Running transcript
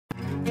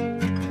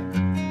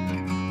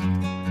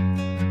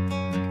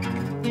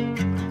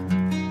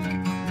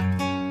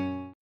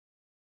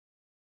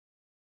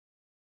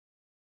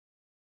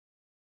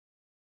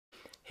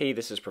Hey,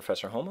 this is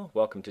Professor Homa.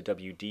 Welcome to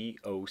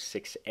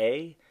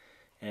WD06a.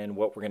 And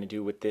what we're going to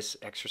do with this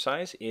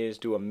exercise is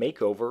do a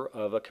makeover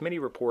of a committee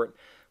report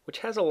which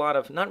has a lot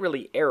of, not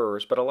really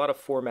errors, but a lot of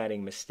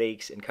formatting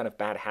mistakes and kind of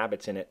bad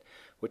habits in it,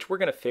 which we're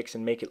going to fix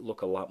and make it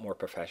look a lot more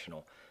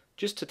professional.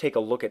 Just to take a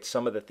look at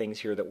some of the things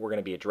here that we're going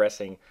to be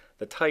addressing.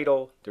 The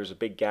title, there's a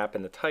big gap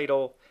in the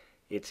title.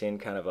 It's in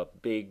kind of a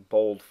big,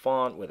 bold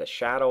font with a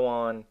shadow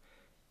on.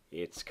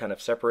 It's kind of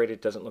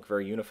separated, doesn't look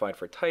very unified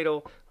for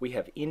title. We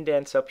have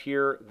indents up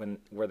here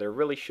where there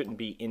really shouldn't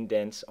be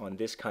indents on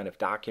this kind of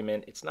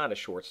document. It's not a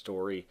short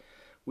story.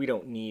 We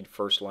don't need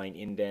first line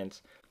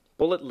indents.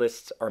 Bullet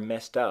lists are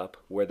messed up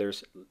where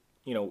there's,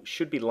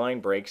 should be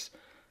line breaks.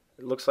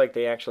 It looks like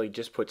they actually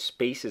just put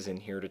spaces in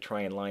here to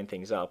try and line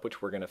things up,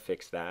 which we're going to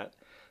fix that.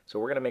 So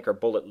we're going to make our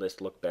bullet list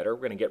look better.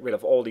 We're going to get rid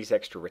of all these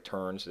extra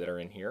returns that are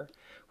in here.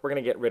 We're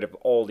going to get rid of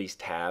all these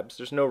tabs.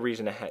 There's no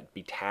reason to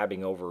be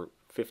tabbing over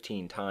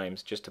 15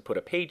 times just to put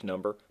a page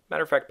number.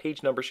 Matter of fact,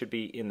 page number should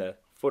be in the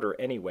footer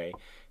anyway.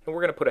 And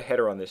we're going to put a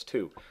header on this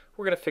too.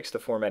 We're going to fix the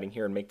formatting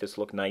here and make this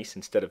look nice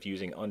instead of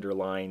using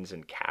underlines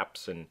and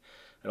caps and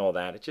all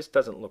that. It just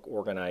doesn't look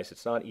organized.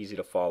 It's not easy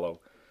to follow.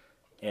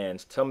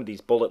 And some of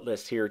these bullet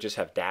lists here just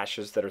have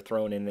dashes that are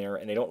thrown in there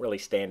and they don't really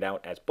stand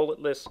out as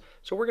bullet lists.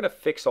 So we're going to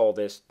fix all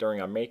this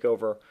during our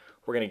makeover.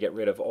 We're going to get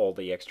rid of all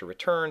the extra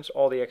returns,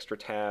 all the extra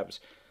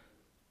tabs,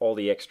 all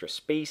the extra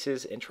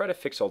spaces, and try to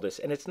fix all this.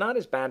 And it's not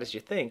as bad as you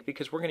think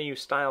because we're going to use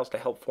styles to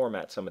help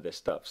format some of this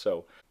stuff.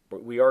 So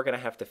we are going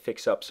to have to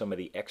fix up some of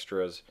the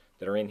extras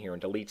that are in here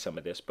and delete some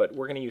of this, but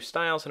we're going to use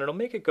styles and it'll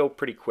make it go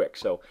pretty quick.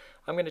 So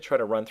I'm going to try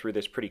to run through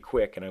this pretty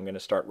quick, and I'm going to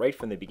start right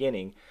from the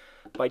beginning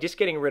by just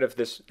getting rid of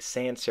this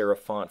sans serif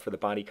font for the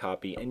body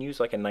copy and use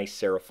like a nice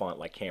serif font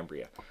like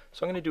Cambria.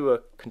 So I'm going to do a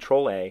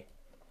Control A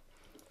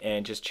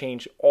and just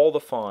change all the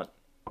font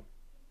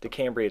to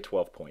Cambria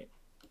 12 point.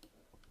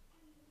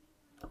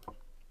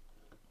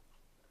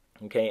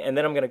 Okay, and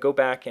then I'm going to go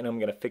back and I'm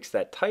going to fix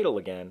that title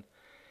again,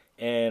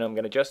 and I'm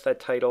going to adjust that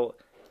title,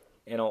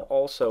 and I'll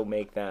also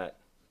make that,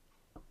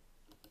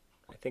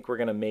 I think we're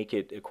going to make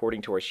it,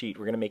 according to our sheet,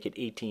 we're going to make it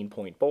 18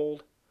 point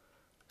bold.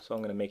 So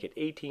I'm going to make it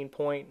 18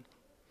 point.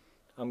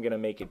 I'm going to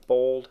make it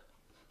bold.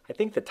 I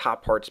think the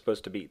top part's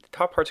supposed to be, the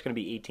top part's going to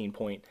be 18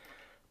 point.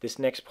 This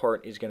next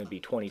part is going to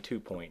be 22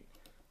 point.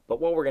 But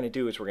what we're going to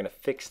do is we're going to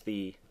fix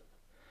the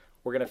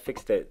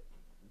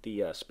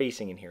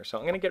spacing in here. So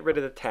I'm going to get rid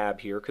of the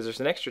tab here because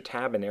there's an extra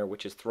tab in there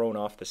which is thrown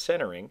off the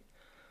centering.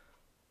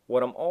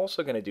 What I'm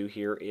also going to do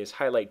here is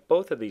highlight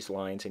both of these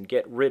lines and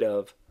get rid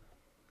of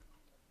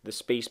the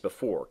space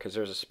before, because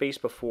there's a space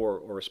before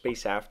or a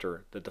space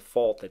after the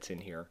default that's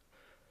in here.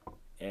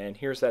 And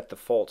here's that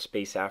default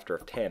space after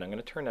of 10. I'm going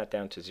to turn that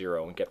down to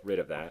 0 and get rid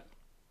of that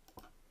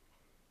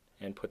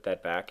and put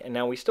that back. And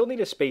now we still need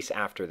a space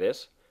after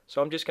this.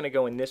 So I'm just going to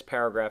go in this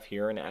paragraph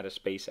here and add a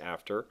space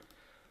after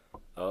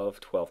of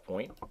 12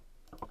 point.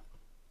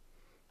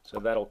 So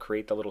that'll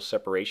create the little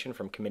separation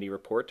from committee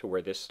report to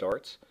where this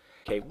starts.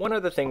 Okay, one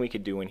other thing we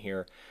could do in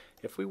here,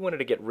 if we wanted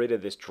to get rid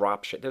of this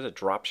there's a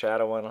drop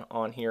shadow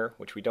on here,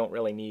 which we don't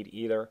really need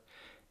either.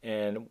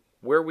 And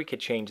where we could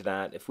change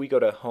that, if we go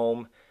to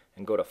Home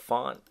and go to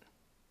Font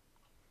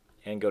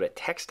and go to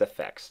Text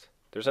Effects,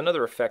 there's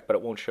another effect, but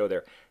it won't show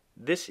there.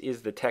 This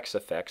is the text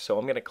effect, so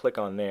I'm going to click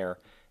on there,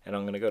 and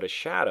I'm going to go to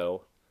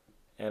Shadow,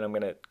 and I'm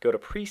going to go to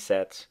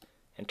Presets,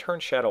 and turn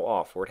shadow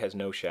off where it has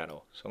no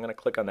shadow. So I'm going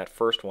to click on that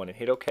first one and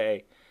hit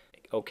OK,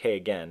 OK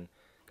again,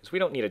 because we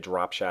don't need a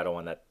drop shadow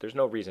on that. There's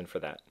no reason for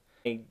that.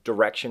 Any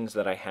directions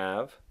that I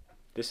have,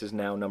 this is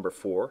now number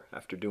 4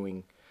 after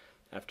doing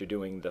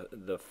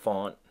the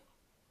font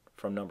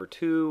from number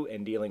 2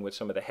 and dealing with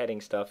some of the heading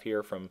stuff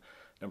here from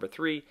number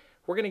 3.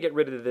 We're going to get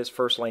rid of this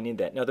first line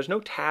indent. Now there's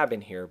no tab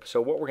in here,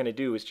 so what we're going to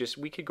do is just,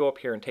 we could go up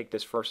here and take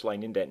this first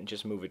line indent and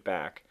just move it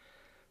back.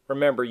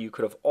 Remember, you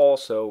could have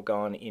also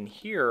gone in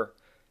here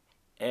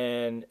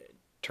and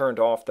turned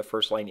off the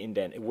first line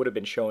indent. It would have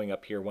been showing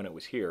up here when it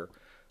was here,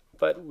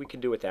 but we can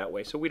do it that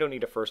way, so we don't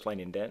need a first line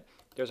indent.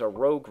 There's a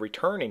rogue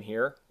return in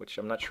here, which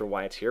I'm not sure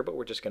why it's here, but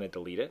we're just going to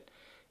delete it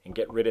and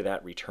get rid of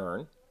that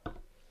return.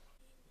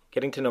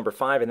 Getting to number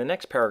 5, in the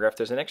next paragraph,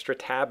 there's an extra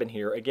tab in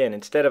here. Again,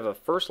 instead of a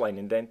first line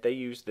indent, they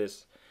use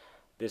this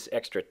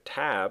extra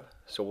tab,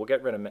 so we'll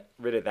get rid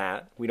of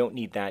that. We don't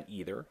need that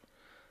either.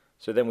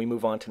 So then we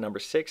move on to number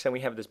 6, and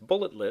we have this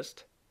bullet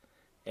list.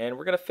 And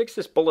we're going to fix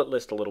this bullet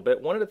list a little bit.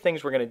 One of the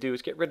things we're going to do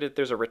is get rid of,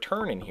 there's a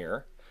return in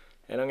here,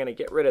 and I'm going to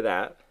get rid of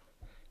that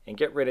and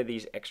get rid of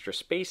these extra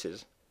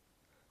spaces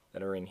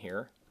that are in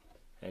here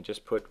and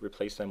just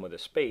replace them with a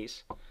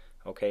space.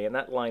 Okay, and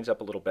that lines up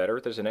a little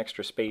better. There's an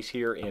extra space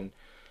here in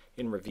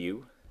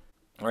review.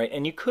 All right,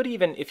 and you could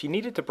even, if you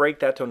needed to break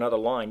that to another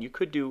line, you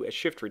could do a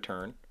shift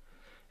return,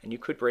 and you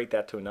could break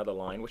that to another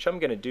line, which I'm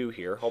going to do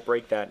here. I'll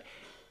break that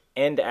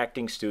end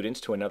acting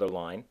students to another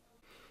line.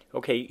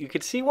 Okay, you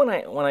could see when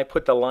I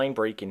put the line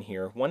break in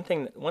here, one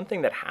thing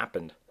that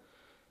happened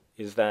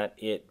is that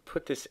it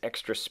put this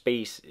extra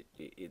space.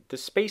 The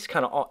space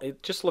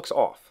it just looks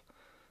off.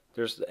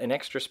 There's an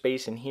extra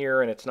space in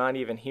here, and it's not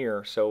even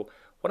here. So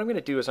what I'm going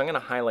to do is I'm going to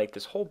highlight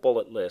this whole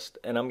bullet list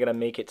and I'm going to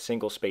make it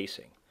single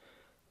spacing.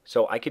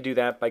 So I could do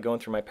that by going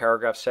through my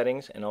paragraph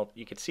settings, and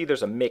you can see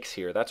there's a mix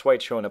here. That's why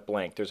it's showing up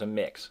blank. There's a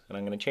mix. And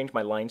I'm going to change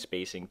my line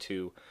spacing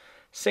to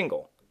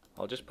single.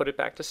 I'll just put it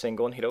back to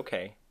single and hit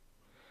OK.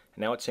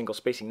 And now it's single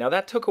spacing. Now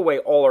that took away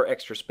all our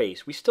extra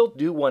space. We still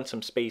do want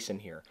some space in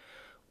here.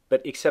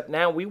 But except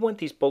now we want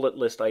these bullet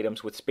list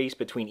items with space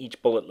between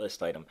each bullet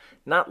list item,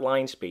 not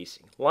line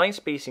spacing. Line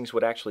spacings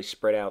would actually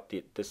spread out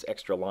this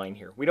extra line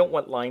here. We don't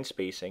want line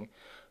spacing.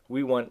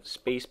 We want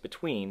space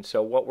between,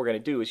 so what we're going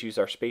to do is use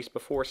our space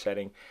before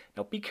setting.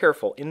 Now be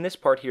careful, in this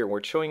part here where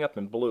it's showing up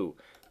in blue,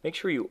 make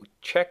sure you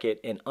check it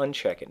and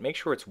uncheck it. Make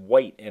sure it's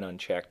white and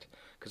unchecked,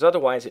 because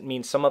otherwise it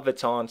means some of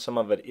it's on, some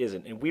of it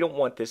isn't. And we don't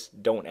want this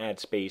don't add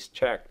space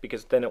checked,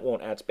 because then it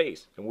won't add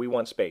space, and we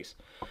want space.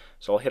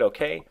 So I'll hit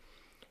OK,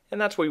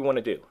 and that's what we want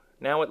to do.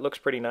 Now it looks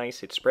pretty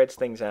nice, it spreads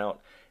things out.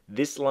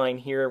 This line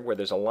here where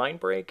there's a line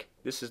break,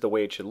 this is the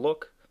way it should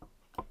look.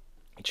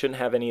 It shouldn't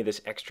have any of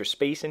this extra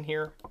space in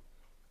here.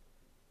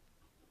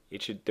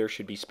 There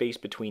should be space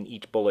between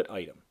each bullet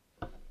item.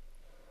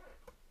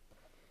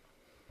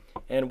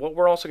 And what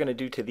we're also going to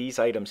do to these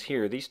items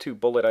here, these two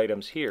bullet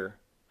items here,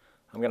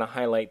 I'm going to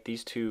highlight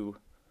these two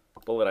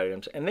bullet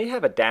items, and they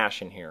have a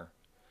dash in here.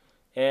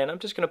 And I'm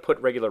just going to put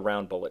regular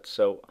round bullets.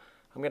 So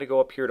I'm going to go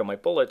up here to my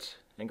bullets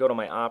and go to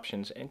my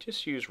options and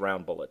just use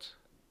round bullets.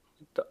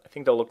 I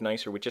think they'll look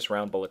nicer with just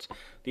round bullets.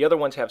 The other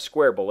ones have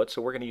square bullets,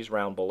 so we're going to use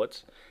round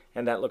bullets,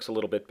 and that looks a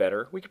little bit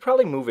better. We could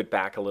probably move it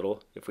back a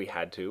little if we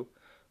had to,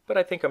 but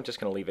I think I'm just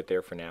going to leave it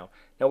there for now.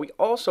 Now we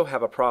also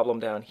have a problem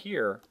down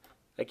here.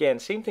 Again,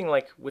 same thing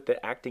like with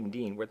the acting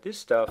dean, where this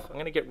stuff, I'm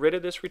going to get rid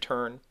of this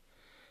return,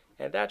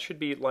 and that should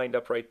be lined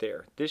up right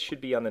there. This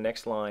should be on the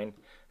next line,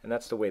 and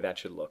that's the way that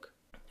should look.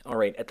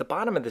 Alright, at the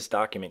bottom of this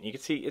document, you can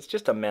see it's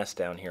just a mess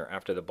down here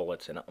after the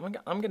bullets, and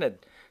I'm going to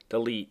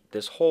delete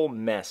this whole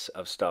mess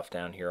of stuff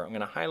down here. I'm going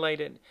to highlight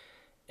it,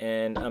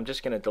 and I'm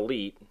just going to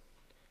delete,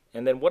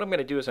 and then what I'm going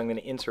to do is I'm going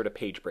to insert a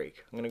page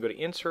break. I'm going to go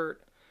to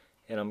Insert,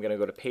 and I'm going to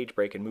go to Page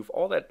Break and move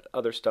all that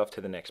other stuff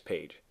to the next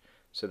page,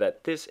 so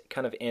that this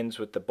kind of ends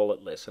with the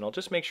bullet list. And I'll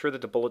just make sure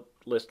that the bullet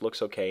list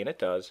looks okay, and it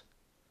does.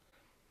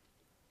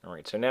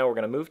 Alright, so now we're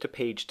going to move to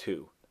page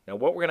 2. Now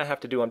what we're going to have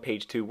to do on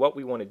page 2, what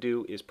we want to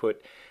do is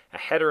put a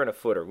header and a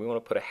footer. We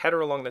want to put a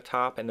header along the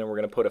top, and then we're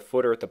going to put a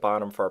footer at the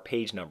bottom for our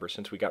page number,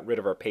 since we got rid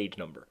of our page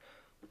number.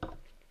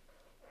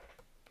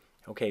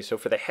 Okay, so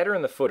for the header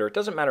and the footer, it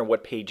doesn't matter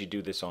what page you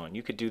do this on.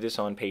 You could do this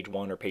on page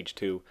 1 or page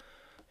 2.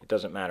 It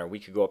doesn't matter. We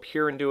could go up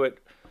here and do it.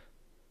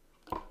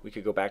 We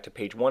could go back to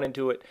page 1 and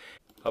do it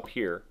up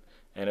here.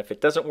 And if it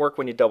doesn't work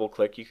when you double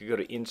click, you could go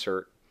to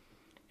Insert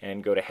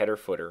and go to Header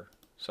Footer.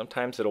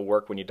 Sometimes it'll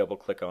work when you double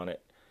click on it.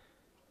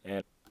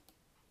 And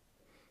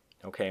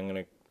okay, I'm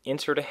going to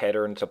insert a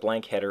header, and it's a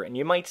blank header, and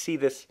you might see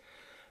this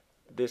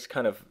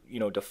kind of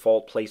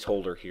default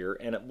placeholder here.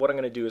 And what I'm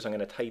going to do is I'm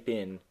going to type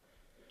in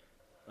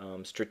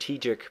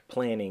strategic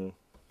planning.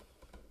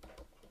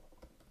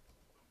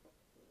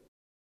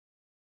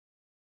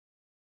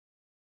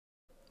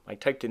 I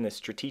typed in the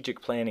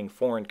Strategic Planning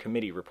Foreign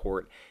Committee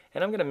Report,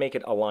 and I'm going to make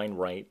it align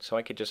right, so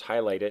I could just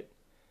highlight it,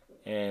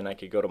 and I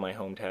could go to my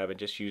Home tab and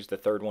just use the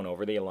third one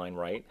over, the Align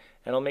Right,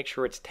 and I'll make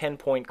sure it's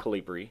 10-point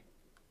Calibri,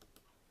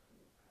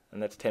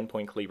 and that's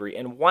 10-point Calibri.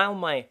 And while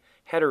my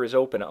header is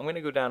open, I'm going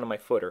to go down to my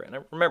footer,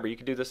 and remember, you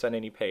can do this on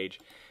any page,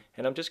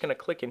 and I'm just going to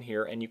click in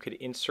here, and you could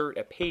insert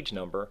a page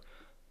number.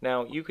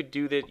 Now, you could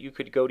do that, you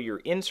could go to your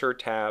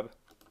Insert tab,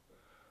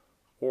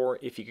 or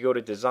if you go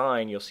to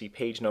Design, you'll see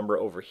page number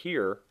over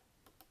here.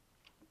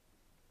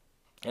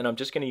 And I'm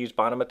just going to use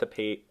bottom of the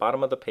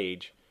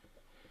page,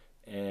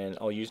 and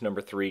I'll use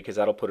number 3 because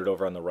that'll put it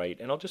over on the right,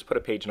 and I'll just put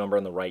a page number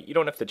on the right. You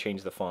don't have to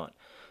change the font.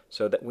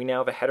 So that we now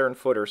have a header and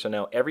footer, so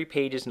now every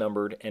page is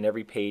numbered and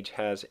every page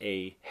has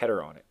a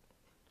header on it.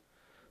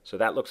 So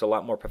that looks a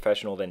lot more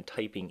professional than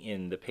typing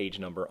in the page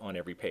number on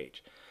every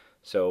page.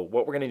 So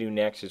what we're going to do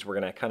next is we're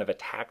going to kind of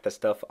attack the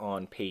stuff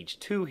on page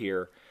 2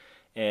 here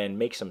and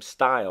make some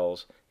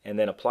styles and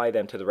then apply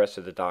them to the rest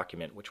of the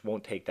document, which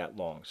won't take that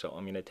long. So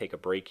I'm going to take a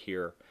break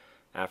here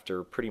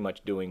after pretty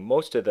much doing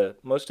most of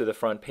the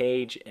front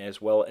page as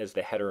well as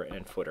the header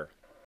and footer.